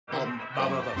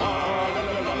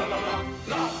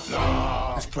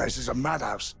This place is a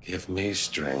madhouse. Give me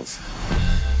strength.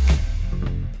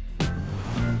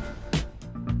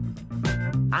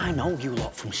 I know you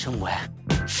lot from somewhere.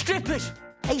 Strippers!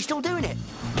 Are you still doing it?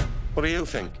 What do you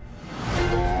think?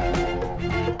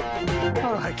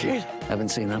 All right, kid. Haven't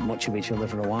seen that much of each other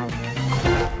for a while.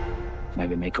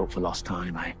 Maybe make up for lost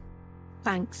time, eh?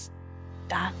 Thanks,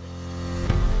 Dad.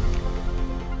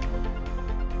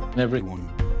 Everyone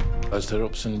has their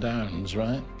ups and downs,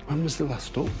 right? When was the last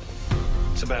stop?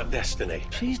 It's about destiny.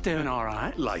 She's doing all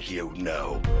right. Like you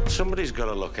know. Somebody's got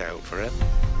to look out for it.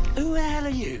 Who the hell are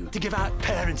you to give out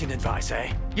parenting advice,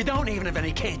 eh? You don't even have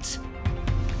any kids.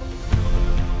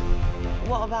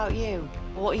 What about you?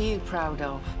 What are you proud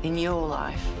of in your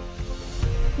life?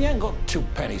 He ain't got two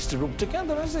pennies to rub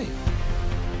together, has he?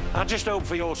 I just hope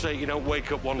for your sake you don't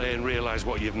wake up one day and realise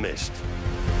what you've missed.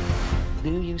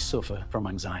 Do you suffer from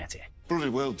anxiety? Bloody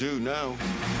well do now.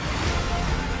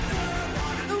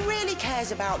 Who really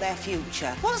cares about their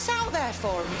future? What's out there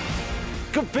for them?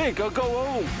 Go big or go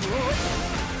home.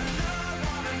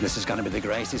 This is going to be the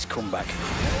greatest comeback.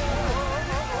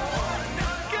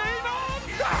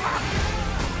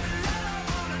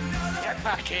 Get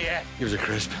back here. Give us a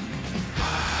crisp.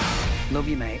 Love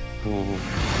you, mate.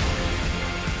 Oh.